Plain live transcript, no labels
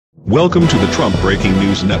Welcome to the Trump Breaking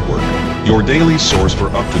News Network, your daily source for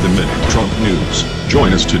up-to-the-minute Trump news.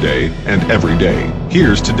 Join us today and every day.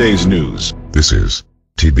 Here's today's news. This is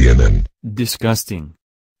TBNN. Disgusting.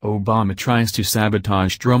 Obama tries to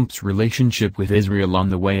sabotage Trump's relationship with Israel on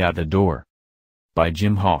the way out the door. By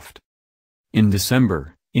Jim Hoft. In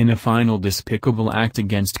December, in a final despicable act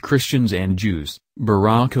against Christians and Jews,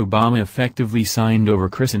 Barack Obama effectively signed over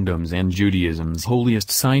Christendom's and Judaism's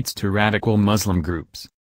holiest sites to radical Muslim groups.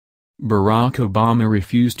 Barack Obama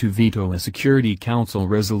refused to veto a Security Council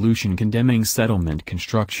resolution condemning settlement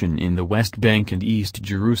construction in the West Bank and East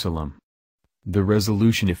Jerusalem. The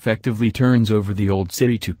resolution effectively turns over the Old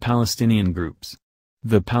City to Palestinian groups.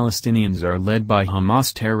 The Palestinians are led by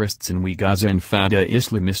Hamas terrorists and Gaza and Fatah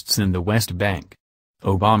Islamists in the West Bank.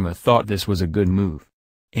 Obama thought this was a good move.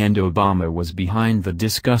 And Obama was behind the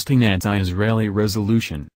disgusting anti-Israeli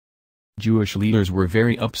resolution. Jewish leaders were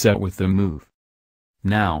very upset with the move.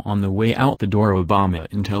 Now on the way out the door, Obama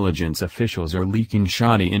intelligence officials are leaking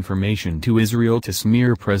shoddy information to Israel to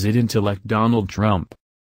smear President-elect Donald Trump.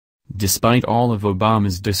 Despite all of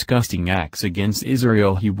Obama's disgusting acts against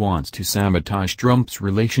Israel, he wants to sabotage Trump's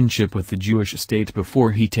relationship with the Jewish state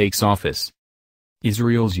before he takes office.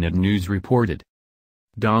 Israel's Net News reported.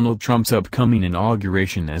 Donald Trump's upcoming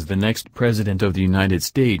inauguration as the next president of the United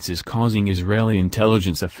States is causing Israeli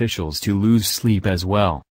intelligence officials to lose sleep as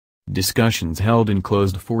well. Discussions held in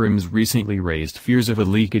closed forums recently raised fears of a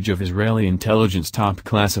leakage of Israeli intelligence top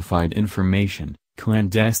classified information,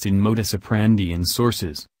 clandestine modus operandi and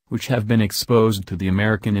sources, which have been exposed to the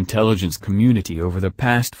American intelligence community over the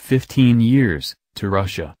past 15 years, to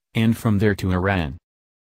Russia, and from there to Iran.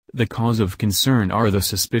 The cause of concern are the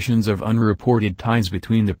suspicions of unreported ties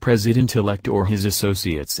between the president-elect or his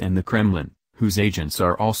associates and the Kremlin, whose agents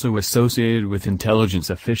are also associated with intelligence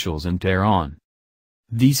officials in Tehran.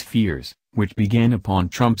 These fears, which began upon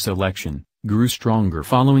Trump's election, grew stronger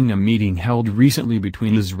following a meeting held recently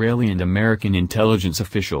between Israeli and American intelligence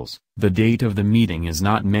officials. The date of the meeting is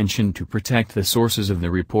not mentioned to protect the sources of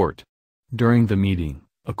the report. During the meeting,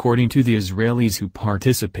 according to the Israelis who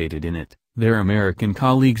participated in it, their American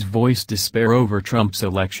colleagues voiced despair over Trump's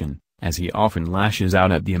election, as he often lashes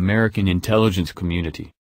out at the American intelligence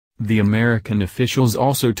community. The American officials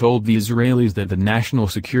also told the Israelis that the National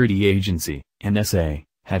Security Agency, NSA,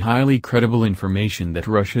 had highly credible information that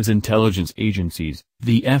Russia's intelligence agencies,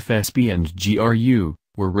 the FSB and GRU,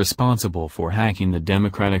 were responsible for hacking the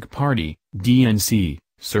Democratic Party, DNC,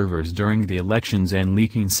 servers during the elections and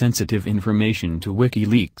leaking sensitive information to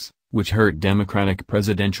WikiLeaks, which hurt Democratic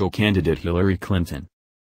presidential candidate Hillary Clinton.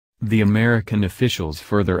 The American officials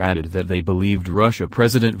further added that they believed Russia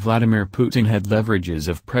President Vladimir Putin had leverages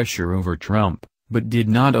of pressure over Trump, but did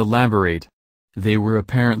not elaborate. They were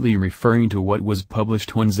apparently referring to what was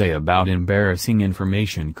published Wednesday about embarrassing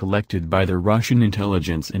information collected by the Russian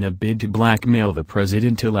intelligence in a bid to blackmail the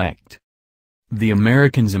president-elect. The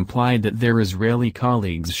Americans implied that their Israeli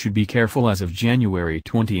colleagues should be careful as of January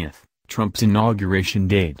 20, Trump's inauguration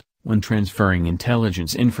date, when transferring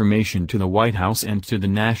intelligence information to the White House and to the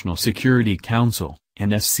National Security Council,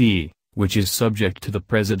 NSC, which is subject to the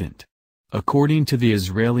president. According to the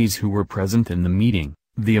Israelis who were present in the meeting,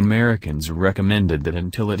 the Americans recommended that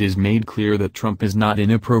until it is made clear that Trump is not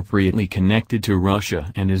inappropriately connected to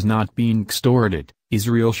Russia and is not being extorted,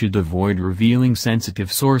 Israel should avoid revealing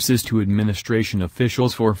sensitive sources to administration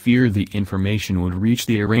officials for fear the information would reach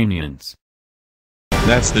the Iranians.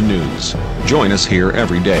 That's the news. Join us here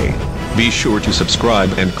every day. Be sure to subscribe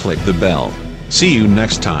and click the bell. See you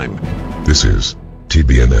next time. This is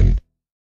TBNN.